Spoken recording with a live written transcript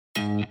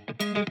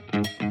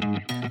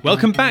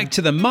Welcome back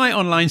to the My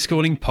Online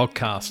Schooling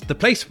podcast, the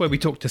place where we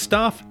talk to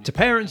staff, to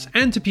parents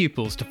and to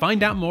pupils to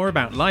find out more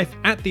about life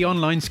at the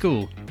online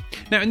school.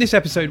 Now in this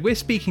episode we're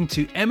speaking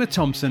to Emma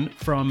Thompson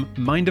from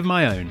Mind of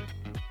My Own.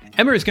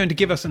 Emma is going to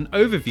give us an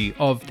overview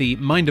of the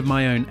Mind of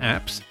My Own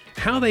apps,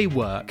 how they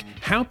work,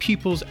 how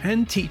pupils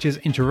and teachers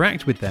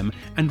interact with them,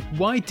 and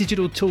why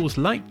digital tools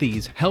like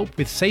these help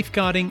with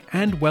safeguarding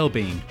and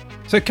well-being.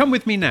 So come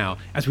with me now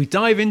as we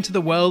dive into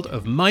the world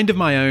of Mind of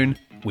My Own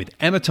with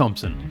Emma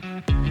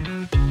Thompson.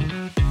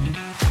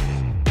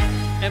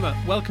 Emma,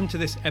 welcome to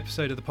this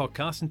episode of the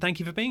podcast and thank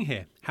you for being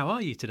here. How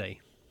are you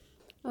today?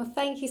 Well,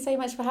 thank you so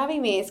much for having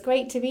me. It's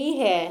great to be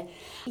here.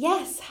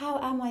 Yes, how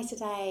am I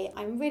today?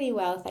 I'm really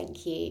well,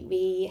 thank you.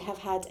 We have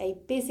had a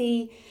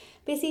busy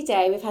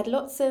day. We've had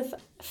lots of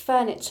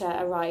furniture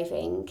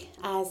arriving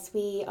as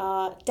we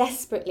are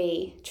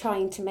desperately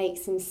trying to make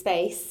some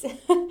space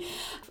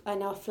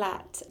in our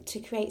flat to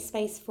create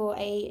space for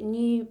a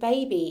new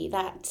baby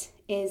that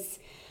is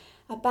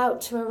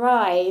about to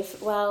arrive.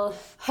 Well,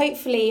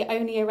 hopefully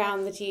only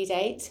around the due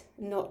date,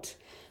 not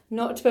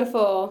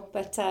before,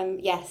 but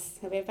yes,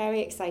 we're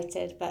very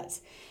excited, but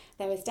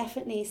there is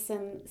definitely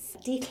some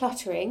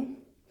decluttering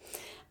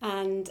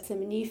and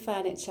some new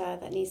furniture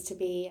that needs to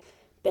be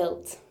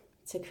built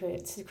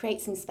to create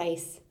some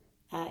space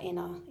in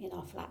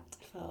our flat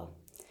for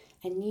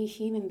a new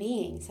human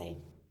being. So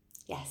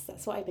yes,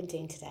 that's what I've been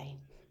doing today.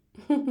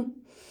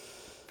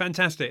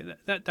 Fantastic.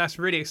 That's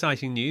really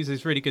exciting news.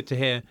 It's really good to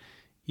hear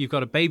you've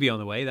got a baby on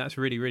the way. That's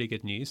really, really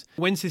good news.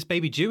 When's this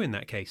baby due in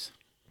that case?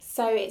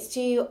 So it's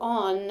due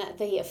on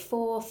the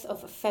 4th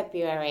of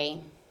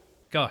February.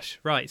 Gosh,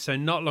 right. So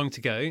not long to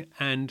go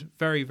and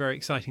very, very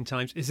exciting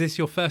times. Is this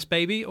your first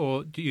baby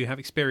or do you have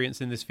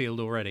experience in this field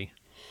already?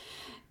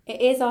 It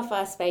is our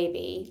first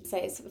baby, so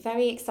it's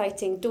very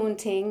exciting,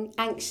 daunting,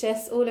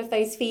 anxious, all of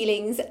those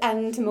feelings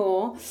and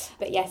more.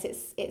 But yes,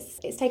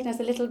 it's taken us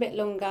a little bit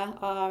longer.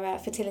 Our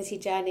fertility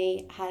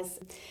journey has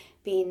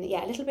been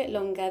a little bit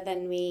longer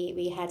than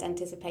we had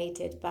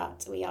anticipated,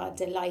 but we are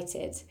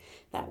delighted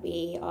that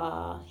we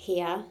are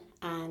here,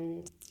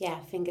 and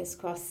fingers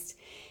crossed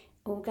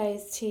all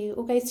goes to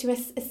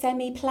a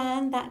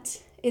semi-plan that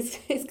is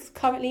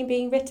currently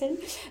being written,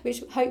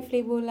 which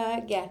hopefully will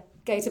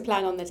go to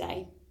plan on the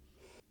day.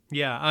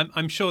 Yeah,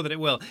 I'm sure that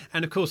it will.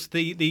 And of course,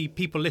 the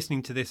people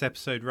listening to this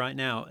episode right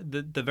now,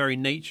 the very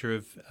nature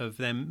of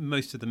them,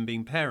 most of them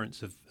being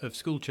parents of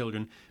school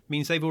children,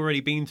 means they've already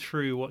been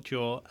through what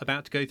you're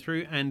about to go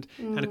through. And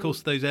of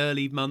course, those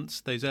early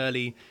months, those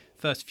early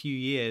first few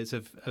years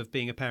of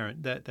being a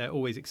parent, they're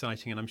always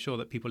exciting. And I'm sure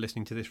that people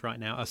listening to this right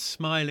now are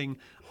smiling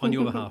on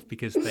your behalf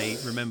because they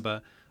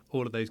remember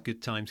all of those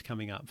good times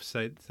coming up.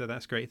 So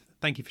that's great.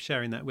 Thank you for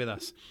sharing that with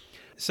us.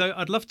 So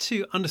I'd love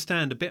to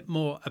understand a bit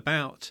more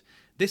about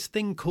this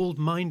thing called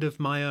Mind of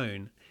My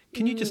Own.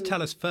 Can you just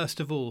tell us, first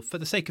of all, for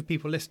the sake of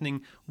people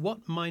listening,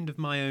 what Mind of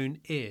My Own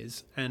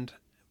is and,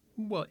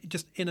 well,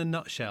 just in a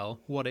nutshell,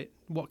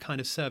 what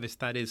kind of service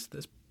that is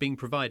that's being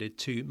provided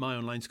to My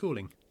Online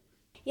Schooling?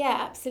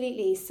 Yeah,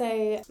 absolutely.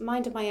 So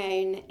Mind of My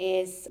Own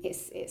is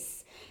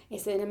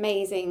it's an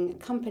amazing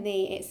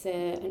company. It's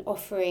an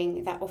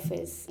offering that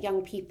offers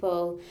young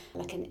people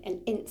like an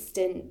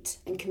instant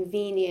and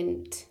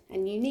convenient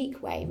and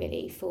unique way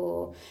really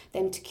for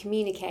them to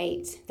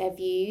communicate their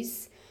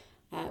views,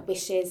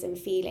 wishes and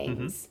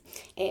feelings.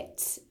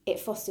 It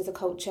fosters a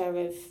culture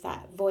of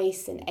that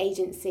voice and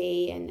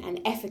agency and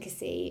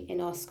efficacy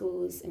in our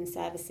schools and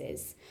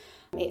services.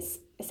 It's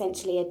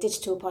essentially a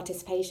digital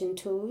participation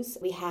tools.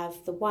 We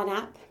have the One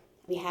app,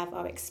 we have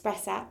our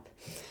Express app,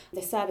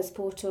 the service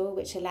portal,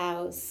 which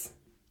allows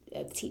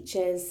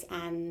teachers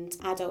and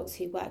adults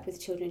who work with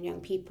children and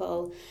young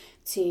people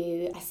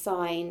to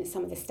assign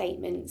some of the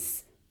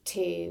statements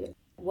to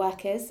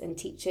workers and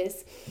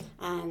teachers,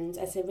 and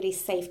as a really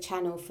safe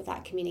channel for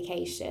that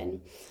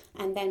communication.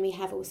 And then we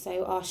have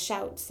also our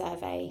Shout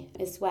survey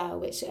as well,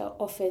 which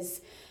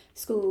offers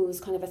schools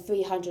kind of a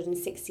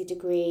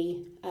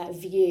 360-degree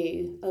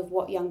view of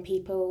what young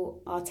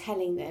people are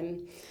telling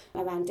them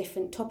around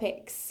different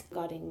topics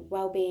regarding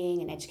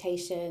well-being and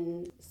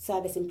education,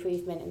 service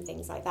improvement and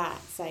things like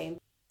that. So,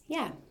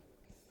 yeah.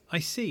 I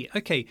see.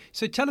 Okay,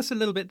 so tell us a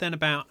little bit then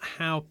about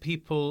how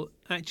people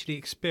actually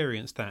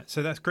experience that.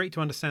 So that's great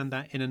to understand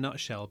that in a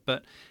nutshell.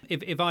 But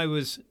if I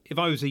was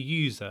a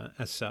user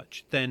as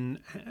such,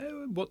 then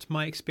what's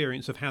my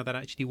experience of how that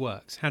actually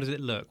works? How does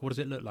it look? What does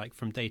it look like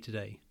from day to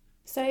day?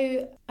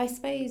 So I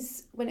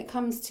suppose when it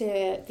comes to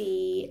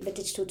the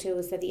digital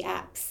tools, the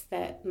apps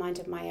that Mind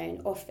of My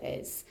Own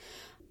offers,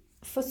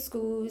 for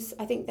schools,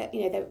 I think that,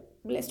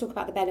 let's talk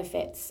about the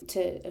benefits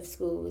of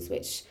schools,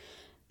 which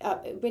are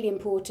really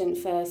important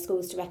for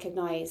schools to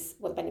recognise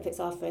what the benefits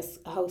are for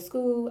a whole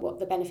school, what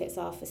the benefits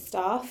are for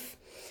staff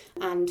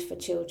and for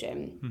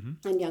children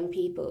and young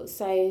people.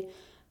 So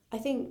I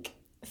think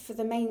for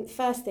the main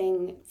first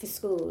thing for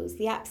schools,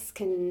 the apps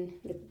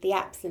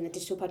and the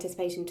digital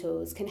participation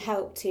tools can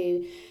help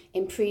to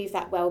improve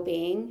that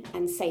well-being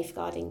and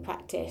safeguarding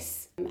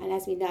practice. And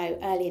as we know,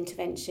 early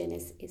intervention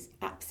is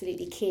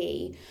absolutely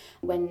key.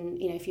 When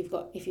if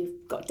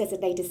you've got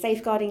designated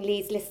safeguarding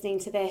leads listening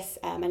to this,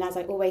 and as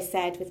I always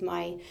said with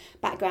my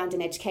background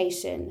in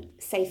education,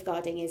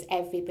 safeguarding is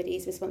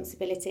everybody's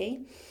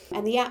responsibility.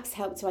 And the apps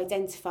help to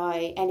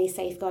identify any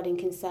safeguarding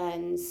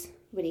concerns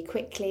really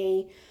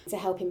quickly to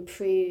help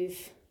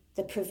improve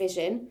the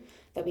provision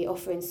that we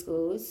offer in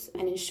schools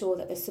and ensure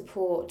that the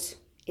support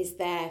is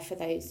there for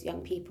those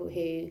young people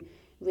who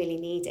really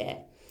need it.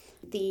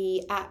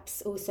 The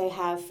apps also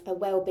have a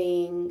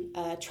wellbeing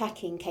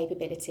tracking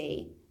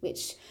capability,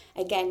 which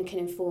again can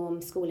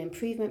inform school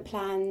improvement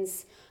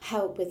plans,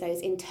 help with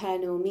those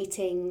internal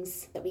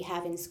meetings that we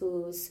have in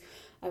schools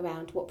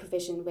around what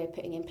provision we're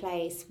putting in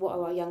place, what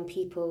are our young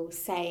people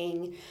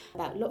saying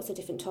about lots of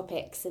different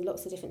topics and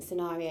lots of different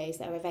scenarios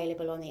that are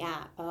available on the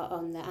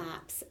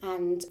apps,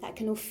 and that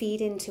can all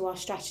feed into our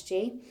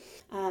strategy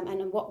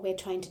and what we're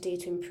trying to do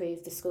to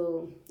improve the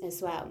school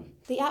as well.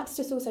 The apps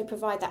just also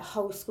provide that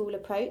whole school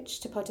approach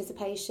to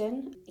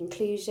participation,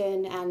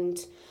 inclusion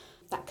and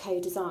that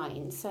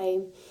co-design.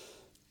 So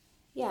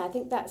yeah, I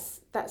think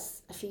that's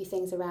a few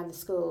things around the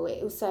school.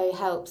 It also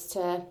helps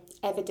to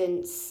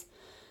evidence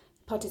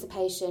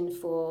participation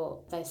for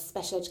the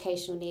special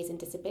educational needs and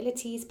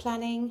disabilities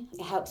planning.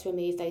 It helps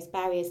remove those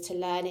barriers to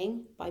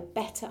learning by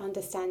better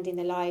understanding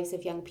the lives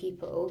of young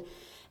people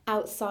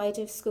outside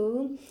of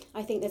school.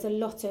 I think there's a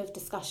lot of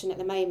discussion at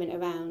the moment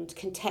around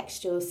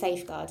contextual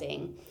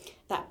safeguarding,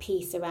 that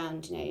piece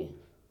around,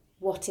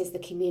 what is the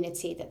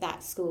community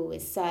that school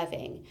is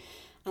serving.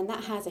 And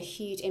that has a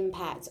huge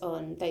impact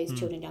on those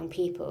children and young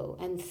people.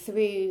 And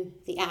through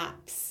the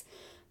apps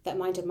that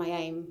Mind of My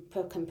Own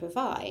can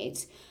provide,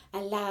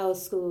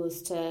 allows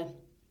schools to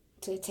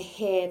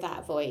hear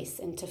that voice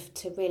and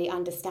to really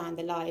understand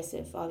the lives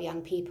of our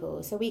young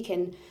people, so we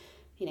can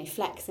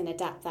flex and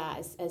adapt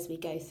that as we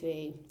go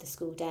through the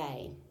school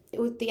day.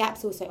 The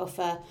apps also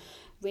offer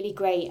really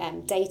great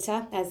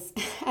data.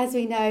 As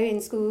we know,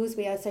 in schools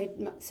we are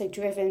so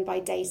driven by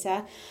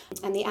data,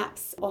 and the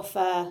apps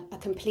offer a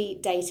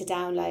complete data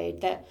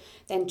download that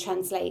then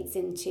translates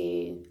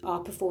into our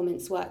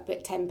performance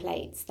workbook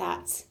templates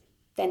that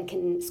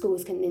then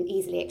schools can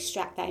easily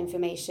extract that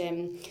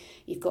information.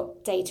 You've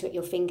got data at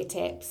your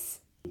fingertips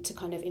to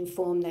kind of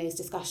inform those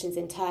discussions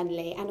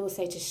internally, and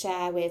also to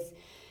share with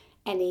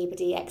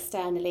anybody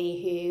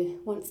externally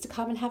who wants to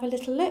come and have a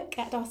little look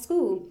at our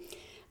school,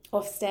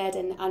 Ofsted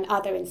and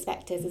other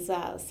inspectors as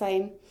well.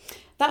 So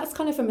that's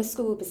kind of from a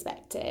school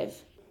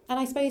perspective. And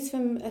I suppose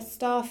from a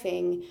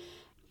staffing,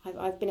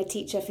 I've been a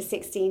teacher for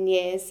 16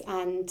 years,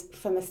 and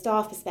from a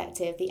staff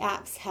perspective, the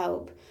apps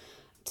help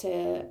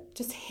to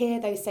just hear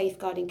those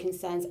safeguarding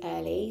concerns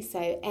early.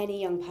 So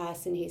any young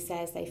person who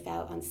says they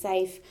felt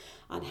unsafe,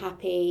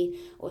 unhappy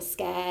or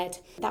scared,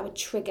 that would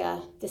trigger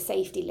the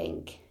safety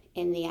link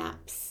in the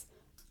apps.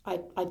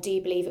 I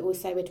do believe it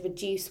also would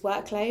reduce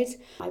workload.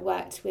 I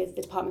worked with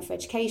the Department for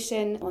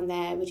Education on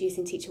their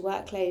Reducing Teacher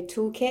Workload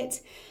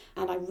toolkit,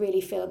 and I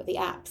really feel that the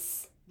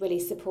apps really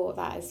support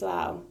that as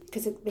well,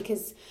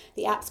 because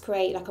the apps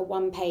create like a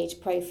one-page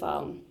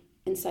profile.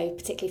 And so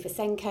particularly for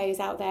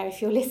SENCOs out there,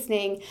 if you're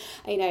listening,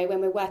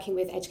 when we're working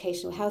with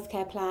educational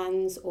healthcare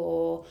plans,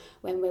 or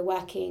when we're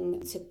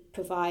working to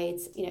provide,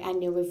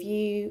 annual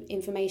review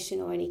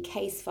information or any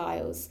case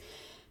files,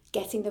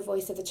 getting the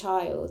voice of the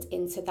child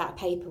into that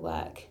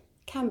paperwork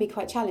can be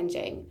quite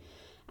challenging.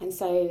 And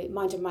so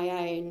Mind of My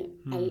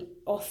Own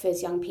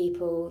offers young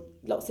people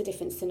lots of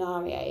different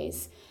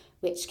scenarios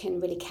which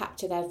can really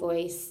capture their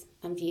voice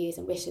and views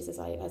and wishes, as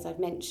I've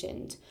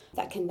mentioned,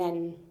 that can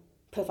then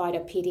provide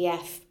a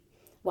PDF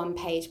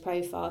one-page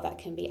profile that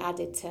can be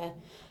added to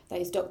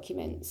those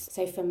documents.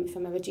 So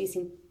from a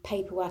reducing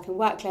paperwork and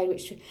workload,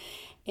 which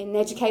in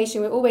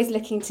education we're always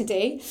looking to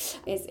do,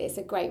 it's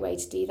a great way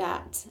to do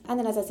that. And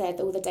then, as I said,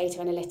 all the data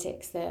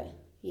analytics that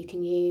you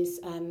can use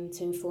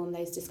to inform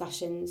those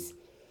discussions.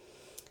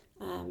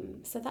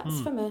 So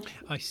that's from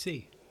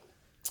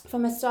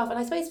a staff. And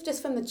I suppose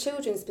just from the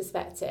children's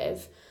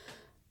perspective,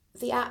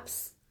 the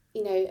apps,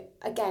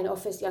 again,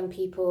 offers young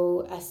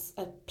people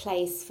a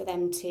place for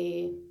them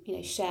to,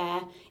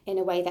 share in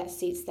a way that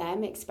suits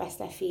them, express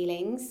their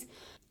feelings.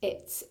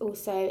 It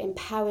also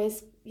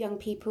empowers young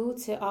people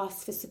to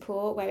ask for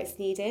support where it's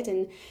needed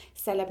and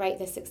celebrate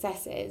their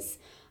successes.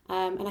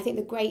 And I think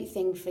the great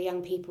thing for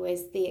young people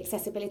is the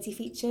accessibility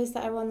features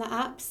that are on the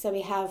app. So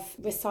we have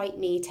Recite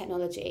Me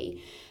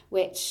technology,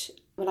 which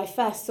when I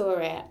first saw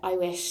it, I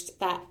wished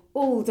that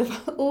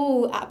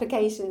all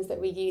applications that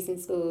we use in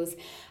schools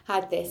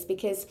had this,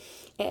 because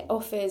it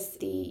offers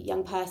the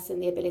young person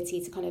the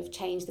ability to kind of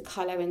change the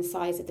colour and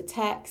size of the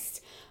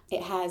text,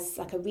 It has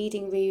like a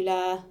reading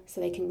ruler, so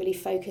they can really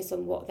focus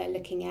on what they're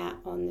looking at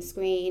on the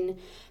screen.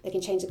 They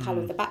can change the colour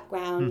of the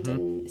background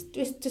and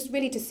just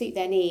really to suit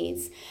their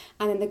needs.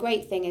 And then the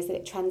great thing is that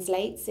it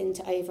translates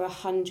into over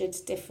 100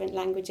 different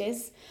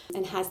languages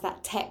and has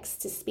that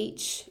text to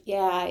speech.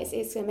 Yeah,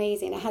 it's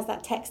amazing. It has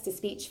that text to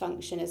speech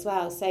function as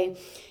well. So,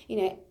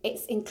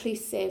 it's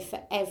inclusive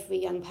for every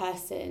young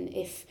person.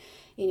 If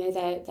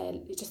they're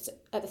just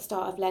at the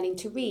start of learning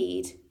to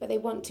read, but they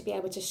want to be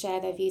able to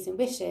share their views and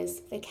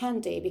wishes, they can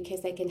do,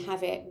 because they can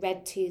have it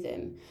read to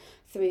them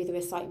through the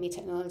Recite Me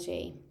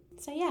technology.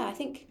 So yeah, I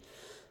think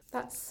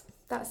that's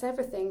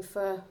everything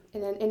for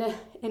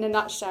in a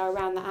nutshell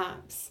around the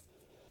apps.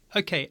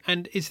 Okay,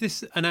 and is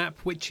this an app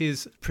which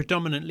is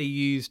predominantly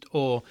used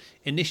or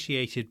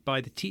initiated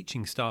by the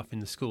teaching staff in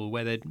the school,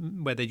 where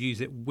they'd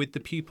use it with the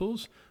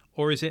pupils,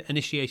 or is it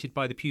initiated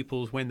by the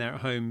pupils when they're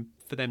at home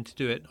for them to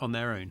do it on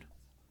their own?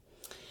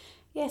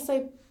 Yeah,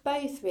 so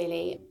both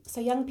really.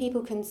 So young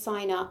people can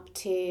sign up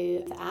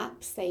to the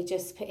apps. They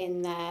just put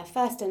in their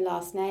first and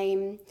last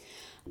name,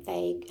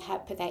 they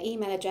put their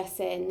email address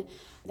in,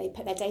 they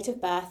put their date of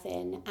birth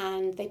in,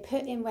 and they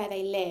put in where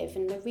they live.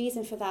 And the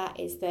reason for that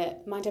is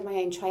that Mind of My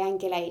Own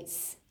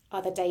triangulates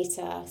other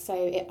data. So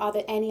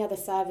any other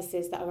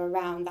services that are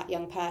around that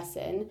young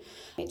person,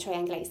 it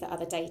triangulates the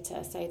other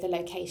data. So the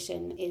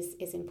location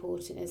is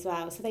important as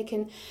well. So they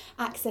can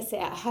access it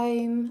at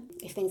home.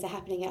 If things are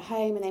happening at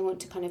home and they want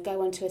to kind of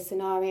go onto a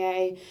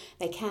scenario,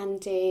 they can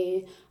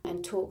do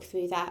and talk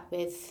through that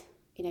with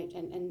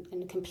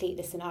and complete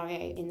the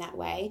scenario in that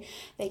way.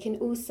 They can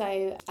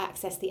also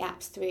access the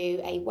apps through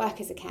a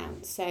workers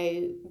account.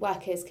 So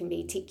workers can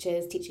be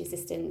teachers, teaching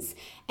assistants,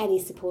 any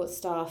support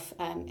staff,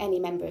 any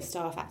member of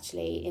staff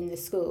actually in the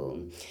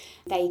school.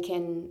 They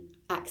can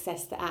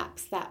access the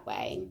apps that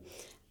way,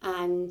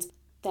 and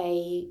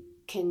they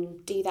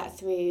can do that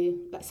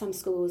through, like some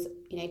schools,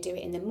 do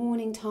it in the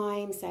morning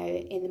time. So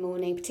in the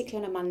morning,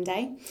 particularly on a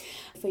Monday.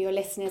 For your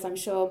listeners, I'm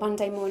sure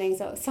Monday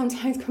mornings are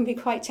sometimes can be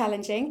quite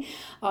challenging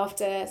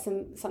after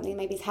something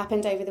maybe has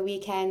happened over the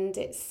weekend.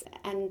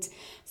 And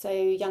so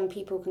young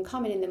people can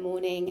come in the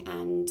morning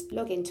and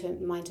log into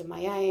Mind of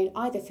My Own,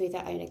 either through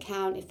their own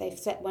account if they've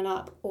set one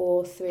up,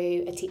 or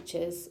through a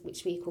teacher's,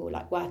 which we call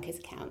like workers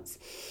accounts.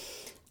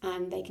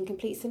 And they can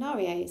complete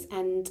scenarios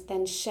and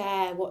then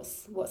share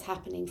what's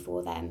happening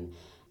for them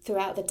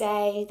throughout the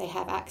day. They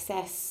have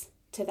access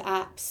to the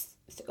apps.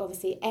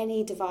 Obviously,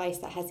 any device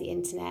that has the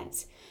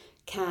internet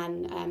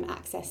can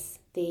access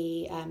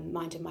the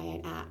Mind of My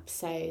Own app.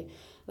 So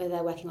whether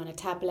they're working on a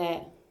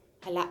tablet,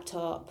 a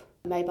laptop,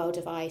 a mobile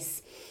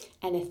device,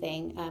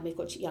 anything. We've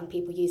got young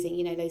people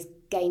using, those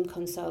game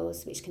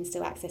consoles which can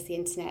still access the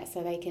internet,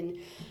 so they can,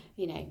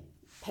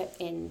 put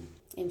in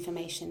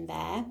information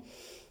there.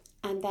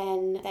 And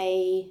then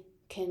they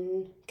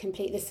can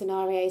complete the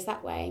scenarios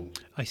that way.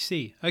 I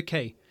see.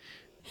 Okay.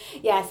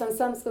 Yeah, so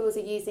some schools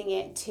are using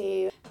it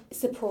to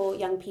support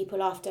young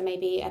people after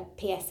maybe a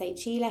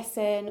PSHE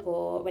lesson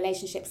or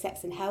relationship,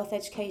 sex and health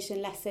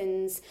education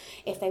lessons.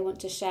 If they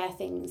want to share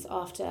things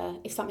after,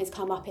 if something's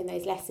come up in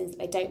those lessons that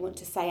they don't want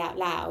to say out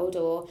loud,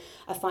 or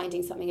are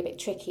finding something a bit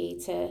tricky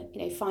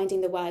to,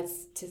 finding the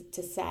words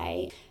to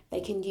say, they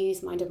can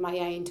use Mind of My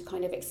Own to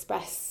kind of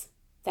express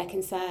their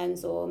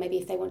concerns, or maybe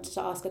if they wanted to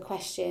ask a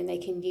question, they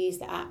can use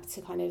the app to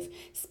kind of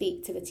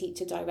speak to the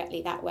teacher directly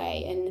that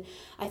way. And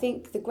I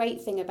think the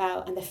great thing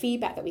about, and the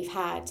feedback that we've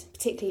had,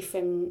 particularly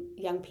from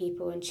young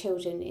people and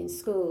children in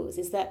schools,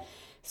 is that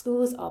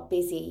schools are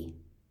busy,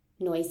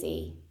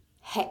 noisy,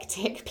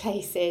 hectic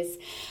places.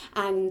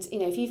 And,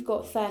 if you've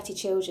got 30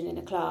 children in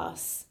a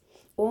class,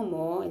 or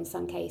more in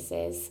some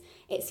cases,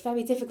 it's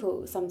very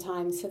difficult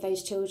sometimes for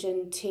those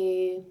children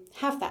to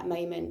have that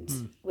moment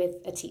with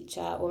a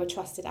teacher or a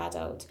trusted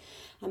adult.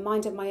 And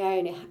Mind of My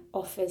Own, it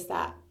offers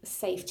that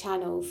safe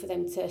channel for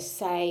them to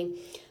say,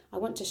 I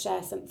want to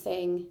share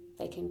something.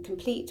 They can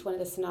complete one of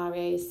the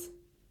scenarios,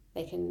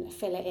 they can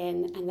fill it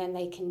in, and then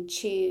they can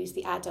choose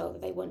the adult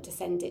that they want to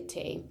send it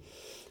to.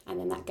 And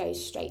then that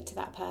goes straight to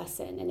that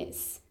person, and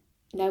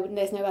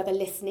there's no other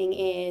listening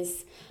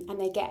ears, and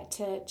they get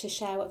to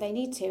share what they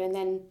need to, and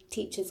then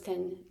teachers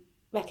can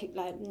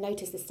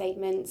notice the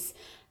statements,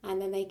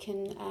 and then they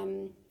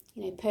can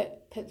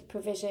put the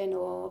provision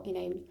or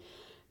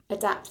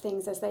adapt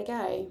things as they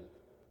go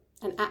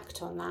and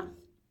act on that.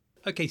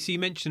 Okay, so you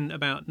mentioned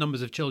about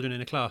numbers of children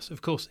in a class.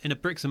 Of course, in a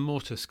bricks and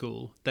mortar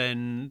school,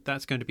 then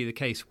that's going to be the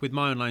case. With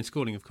my online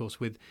schooling, of course,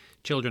 with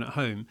children at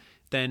home,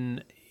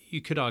 then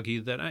you could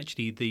argue that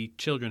actually the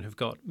children have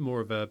got more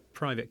of a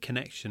private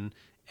connection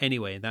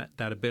anyway, that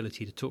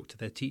ability to talk to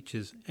their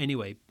teachers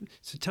anyway.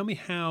 So tell me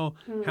how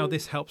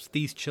this helps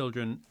these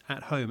children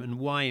at home, and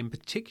why in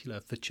particular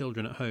for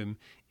children at home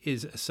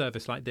is a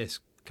service like this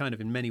kind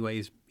of in many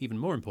ways even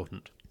more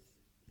important.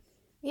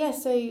 Yeah,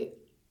 so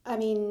I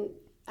mean,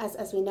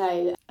 as we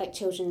know, like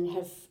children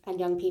and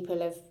young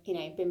people have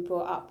been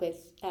brought up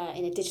with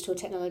in a digital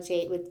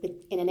technology,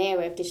 in an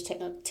era of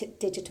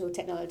digital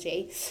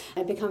technology,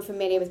 and become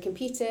familiar with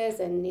computers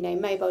and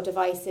mobile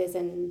devices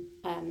and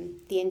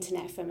the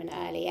internet from an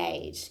early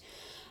age.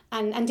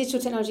 And digital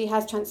technology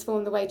has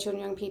transformed the way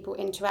children and young people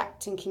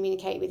interact and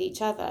communicate with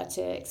each other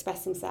to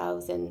express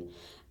themselves and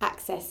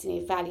access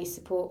value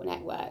support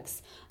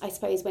networks. I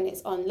suppose when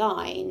it's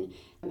online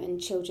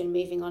and children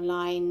moving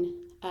online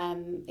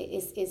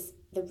is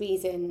the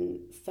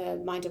reason for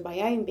Mind of My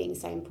Own being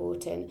so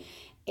important.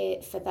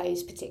 For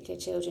those particular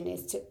children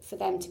is for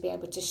them to be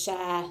able to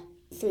share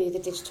through the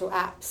digital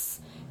apps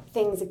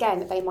things again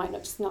that they might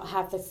not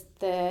have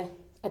the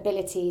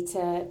ability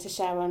to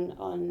share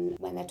on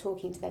when they're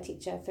talking to their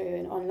teacher through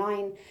an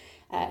online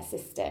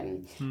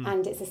system.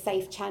 And it's a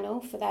safe channel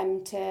for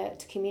them to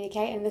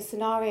communicate, and the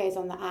scenarios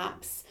on the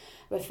apps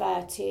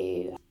refer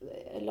to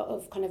a lot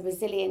of kind of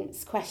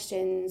resilience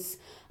questions.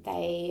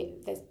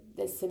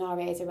 There's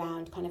scenarios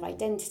around kind of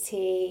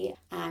identity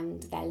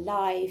and their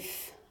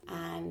life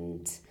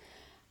and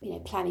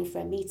planning for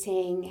a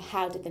meeting,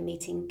 how did the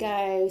meeting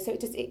go? So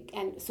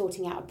and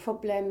sorting out a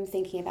problem,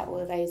 thinking about all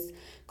of those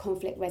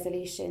conflict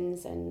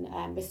resolutions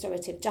and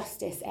restorative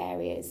justice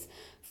areas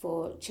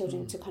for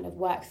children to kind of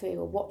work through,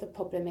 or what the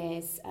problem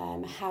is,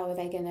 how are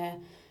they going to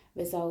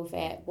resolve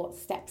it, what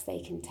steps they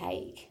can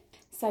take.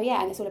 So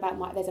and it's all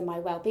about there's a my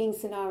wellbeing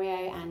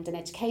scenario and an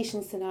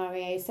education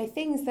scenario. So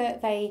things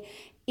that they,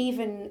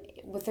 even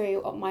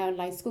through my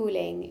online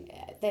schooling,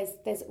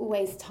 there's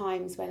always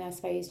times when I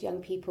suppose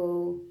young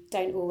people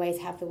don't always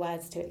have the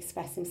words to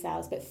express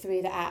themselves, but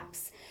through the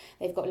apps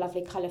they've got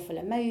lovely colourful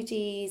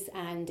emojis,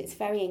 and it's a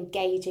very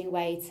engaging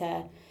way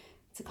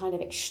to kind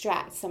of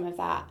extract some of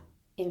that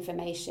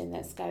information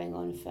that's going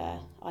on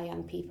for our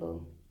young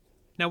people.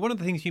 Now, one of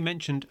the things you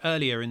mentioned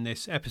earlier in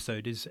this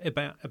episode is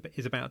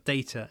about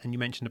data, and you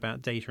mentioned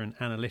about data and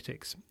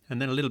analytics.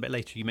 And then a little bit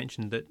later, you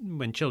mentioned that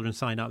when children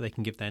sign up, they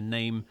can give their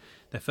name,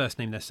 their first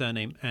name, their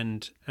surname,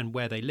 and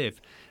where they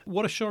live.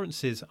 What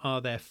assurances are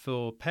there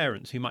for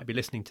parents who might be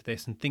listening to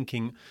this and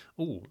thinking,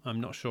 "Oh, I'm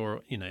not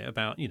sure,"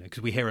 about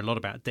because we hear a lot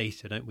about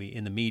data, don't we,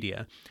 in the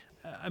media?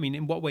 I mean,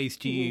 in what ways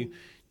do you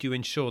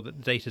ensure that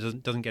the data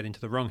doesn't get into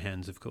the wrong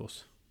hands? Of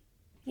course.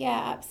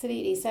 Yeah,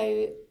 absolutely.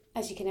 So,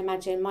 as you can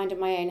imagine, Mind of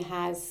My Own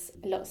has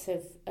lots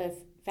of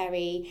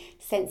very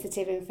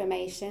sensitive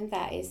information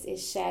that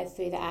is shared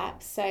through the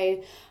app.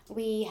 So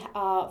we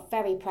are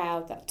very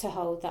proud to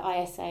hold the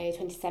ISO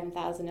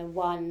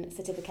 27001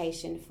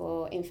 certification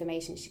for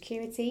information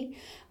security.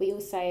 We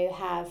also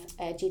have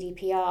a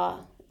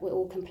GDPR. We're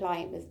all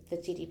compliant with the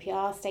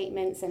GDPR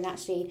statements, and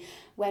actually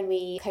when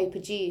we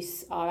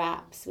co-produce our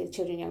apps with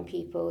children and young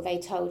people, they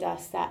told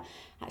us that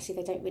actually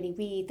they don't really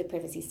read the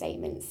privacy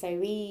statements. So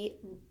we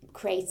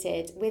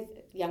created with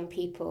young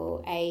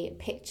people a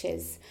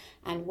pictures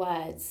and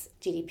words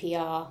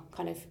GDPR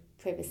kind of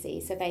privacy,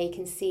 so they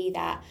can see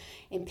that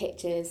in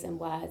pictures and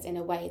words in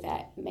a way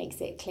that makes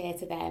it clear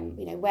to them,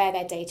 where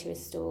their data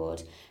is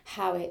stored,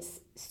 how it's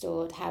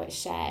stored, how it's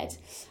shared.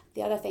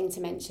 The other thing to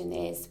mention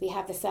is we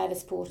have the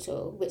service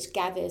portal, which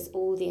gathers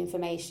all the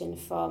information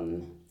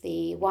from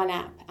the One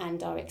app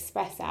and our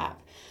Express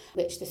app,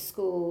 which the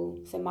school,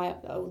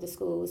 all the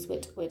schools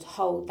would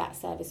hold that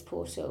service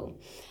portal.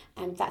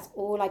 And that's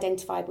all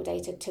identifiable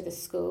data to the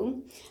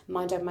school.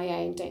 Mind of My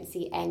Own don't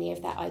see any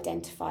of that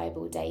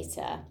identifiable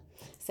data.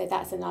 So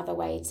that's another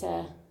way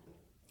to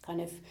kind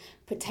of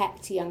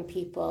protect young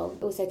people.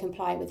 Also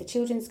comply with the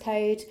Children's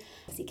Code,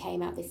 as it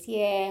came out this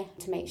year,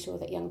 to make sure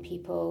that young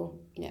people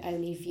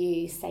only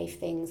view safe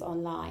things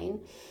online.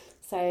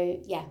 So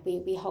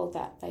we hold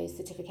those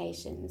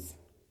certifications.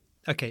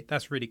 Okay,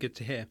 that's really good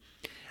to hear.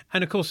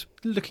 And of course,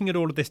 looking at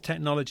all of this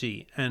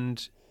technology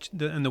and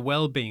the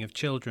well-being of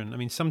children, I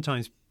mean,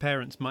 sometimes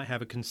parents might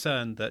have a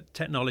concern that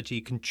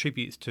technology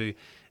contributes to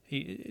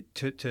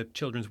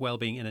children's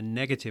well-being in a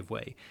negative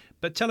way.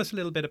 But tell us a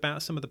little bit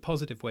about some of the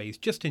positive ways,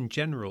 just in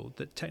general,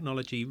 that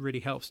technology really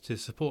helps to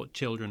support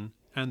children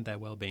and their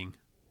well-being.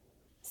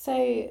 So,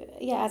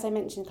 as I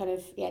mentioned,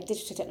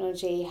 digital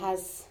technology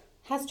has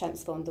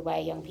transformed the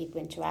way young people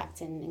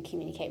interact and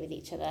communicate with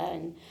each other,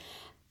 and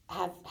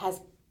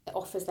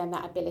offers them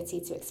that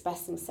ability to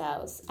express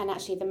themselves. And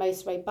actually the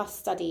most robust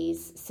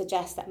studies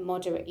suggest that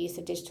moderate use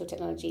of digital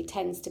technology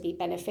tends to be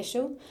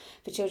beneficial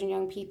for children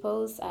and young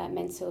people's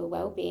mental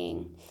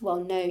well-being,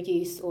 while no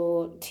use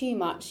or too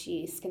much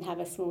use can have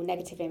a small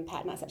negative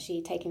impact, and that's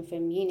actually taken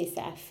from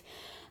UNICEF.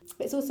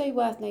 But it's also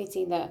worth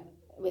noting that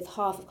with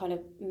half of kind of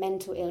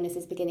mental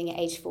illnesses beginning at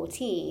age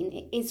 14,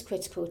 it is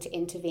critical to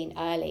intervene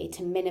early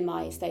to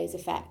minimise those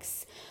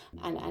effects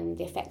and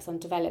the effects on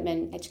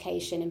development,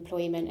 education,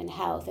 employment and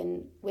health.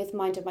 And with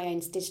Mind of My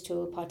Own's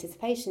digital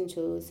participation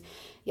tools,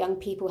 young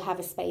people have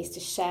a space to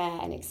share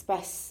and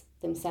express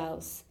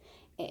themselves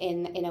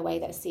in a way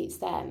that suits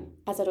them.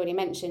 As I'd already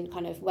mentioned,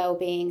 kind of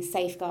well-being,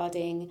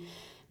 safeguarding,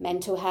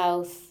 mental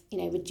health,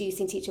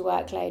 reducing teacher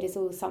workload is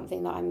all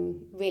something that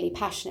I'm really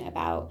passionate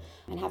about.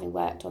 And having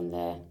worked on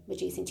the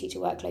reducing teacher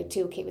workload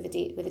toolkit with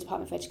the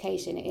Department for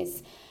Education, it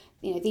is,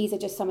 these are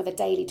just some of the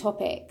daily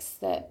topics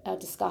that are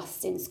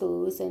discussed in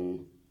schools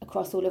and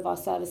across all of our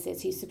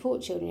services who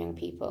support children and young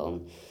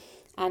people.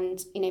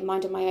 And,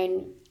 Mind of My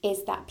Own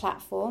is that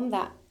platform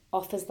that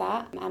offers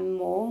that and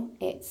more.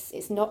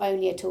 It's not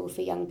only a tool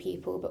for young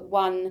people, but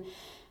one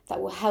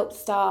that will help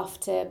staff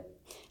to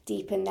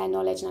deepen their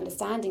knowledge and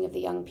understanding of the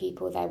young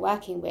people they're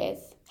working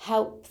with,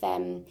 help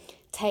them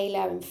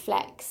tailor and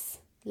flex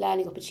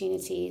learning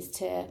opportunities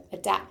to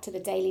adapt to the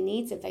daily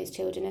needs of those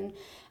children.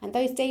 And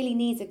those daily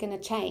needs are going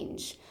to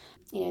change,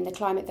 in the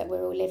climate that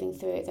we're all living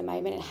through at the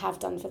moment and have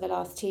done for the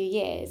last 2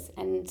 years.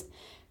 And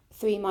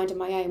through Mind of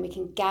My Own, we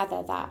can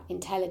gather that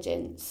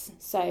intelligence.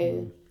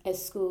 So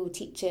as school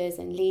teachers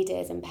and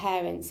leaders and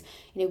parents,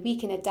 we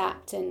can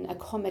adapt and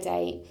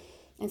accommodate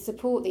and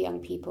support the young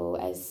people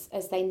as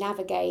they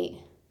navigate,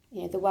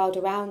 the world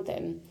around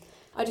them.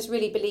 I just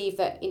really believe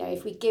that,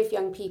 if we give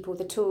young people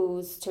the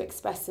tools to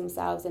express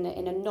themselves in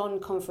a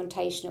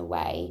non-confrontational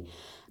way,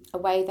 a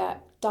way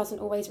that doesn't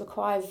always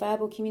require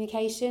verbal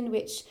communication,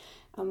 which,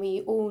 and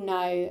we all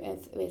know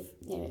with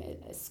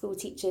school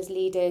teachers,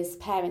 leaders,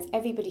 parents,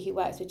 everybody who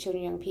works with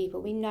children and young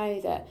people, we know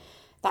that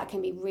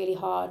can be really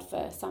hard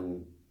for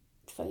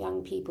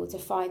young people to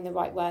find the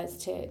right words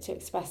to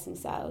express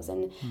themselves.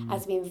 And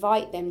as we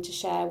invite them to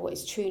share what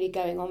is truly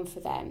going on for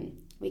them,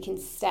 we can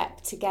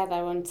step together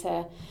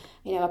onto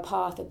a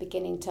path of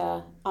beginning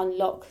to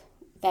unlock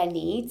their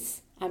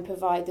needs and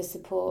provide the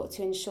support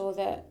to ensure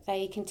that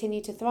they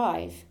continue to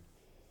thrive.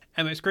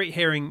 Emma, it's great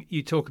hearing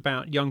you talk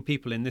about young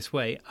people in this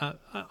way.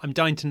 I'm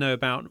dying to know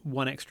about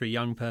one extra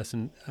young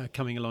person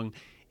coming along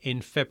in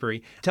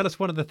February. Tell us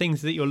one of the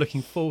things that you're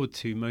looking forward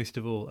to most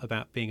of all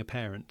about being a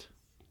parent.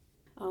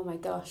 Oh my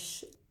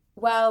gosh.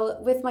 Well,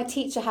 with my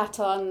teacher hat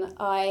on,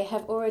 I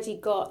have already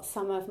got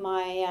some of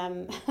my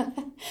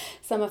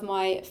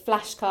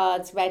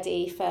flashcards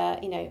ready for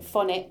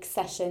phonics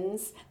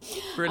sessions.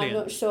 Brilliant. I'm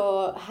not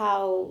sure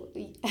how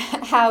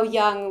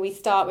young we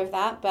start with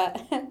that, but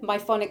my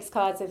phonics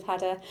cards have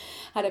had a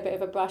bit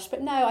of a brush.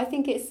 But no, I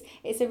think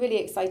it's a really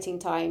exciting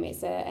time.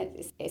 It's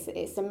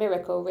a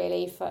miracle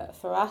really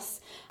for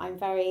us. I'm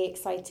very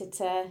excited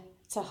to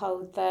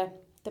hold the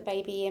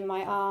baby in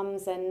my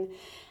arms and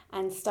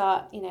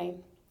start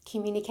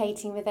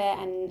communicating with it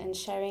and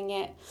showing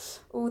it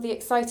all the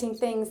exciting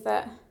things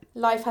that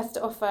life has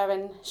to offer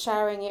and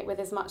sharing it with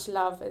as much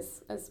love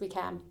as we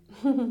can.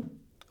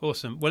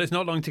 Awesome. Well, it's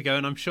not long to go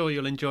and I'm sure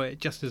you'll enjoy it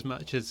just as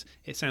much as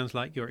it sounds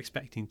like you're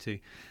expecting to.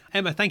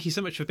 Emma, thank you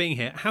so much for being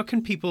here. How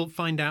can people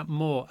find out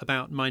more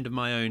about Mind of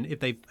My Own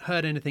if they've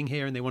heard anything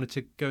here and they wanted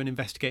to go and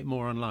investigate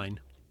more online?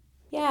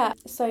 Yeah,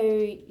 so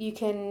you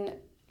can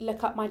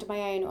look up Mind of My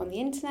Own on the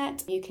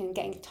internet. You can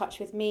get in touch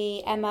with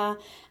me, Emma,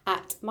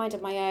 at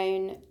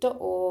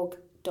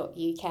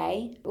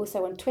mindofmyown.org.uk.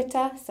 Also on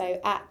Twitter,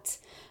 so at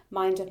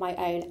Mind of My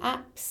Own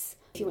Apps.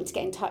 If you want to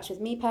get in touch with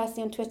me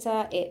personally on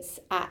Twitter, it's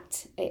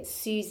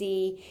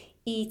Susie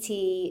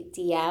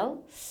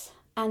ETDL.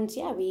 And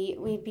yeah,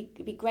 we'd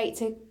be great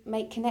to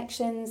make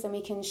connections and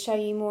we can show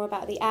you more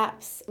about the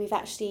apps. We've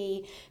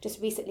actually just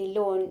recently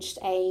launched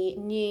a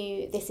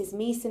new This Is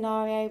Me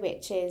scenario,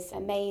 which is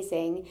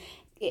amazing.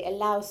 It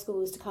allows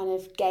schools to kind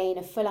of gain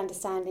a full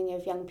understanding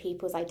of young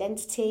people's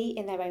identity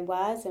in their own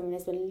words. And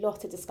there's been a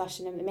lot of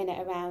discussion at the minute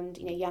around,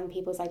 young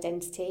people's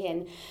identity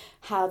and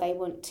how they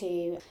want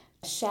to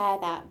share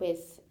that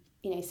with,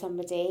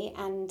 somebody.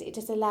 And it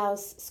just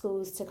allows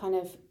schools to kind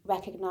of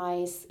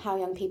recognise how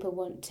young people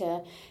want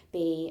to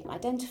be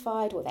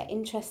identified, what their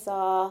interests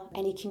are,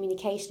 any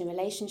communication and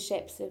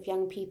relationships of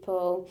young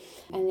people.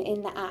 And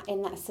in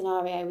that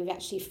scenario, we've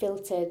actually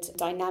filtered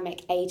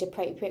dynamic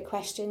age-appropriate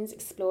questions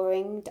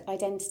exploring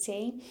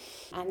identity.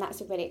 And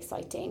that's a really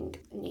exciting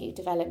new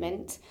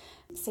development.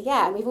 So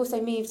yeah, and we've also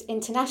moved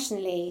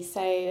internationally.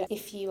 So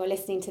if you are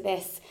listening to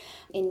this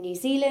in New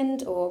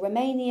Zealand or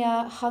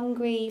Romania,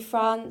 Hungary,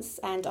 France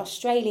and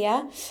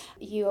Australia,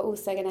 you are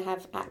also going to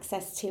have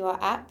access to our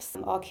apps.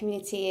 Our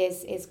community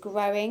is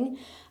growing,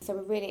 so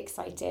we're really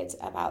excited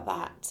about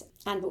that.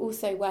 And we're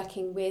also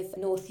working with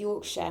North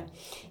Yorkshire.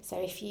 So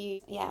if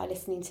you are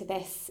listening to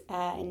this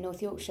in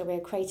North Yorkshire, we're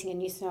creating a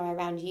new scenario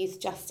around youth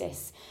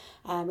justice,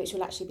 which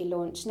will actually be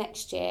launched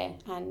next year.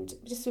 And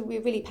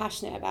we're really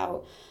passionate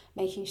about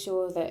making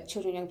sure that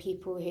children and young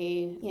people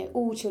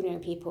all children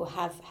and young people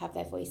have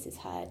their voices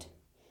heard.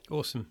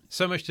 Awesome.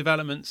 So much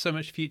development, so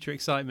much future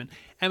excitement.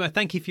 Emma,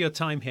 thank you for your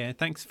time here.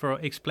 Thanks for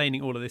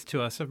explaining all of this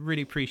to us. I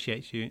really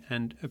appreciate you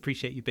and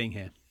appreciate you being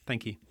here.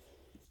 Thank you.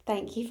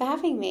 Thank you for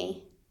having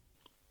me.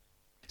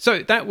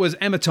 So that was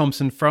Emma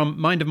Thompson from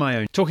Mind of My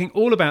Own, talking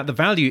all about the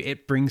value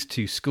it brings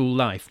to school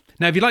life.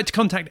 Now, if you'd like to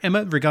contact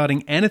Emma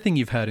regarding anything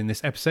you've heard in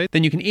this episode,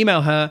 then you can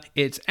email her.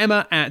 It's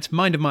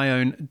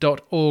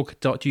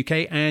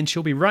emma@mindofmyown.org.uk and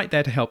she'll be right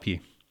there to help you.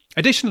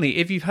 Additionally,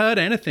 if you've heard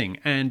anything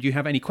and you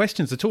have any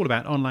questions at all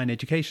about online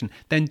education,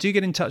 then do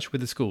get in touch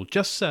with the school.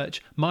 Just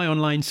search My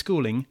Online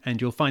Schooling and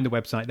you'll find the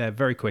website there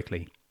very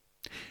quickly.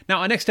 Now,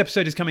 our next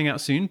episode is coming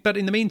out soon, but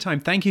in the meantime,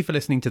 thank you for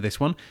listening to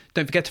this one.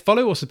 Don't forget to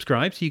follow or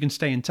subscribe so you can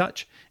stay in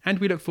touch, and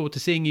we look forward to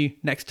seeing you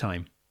next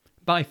time.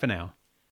 Bye for now.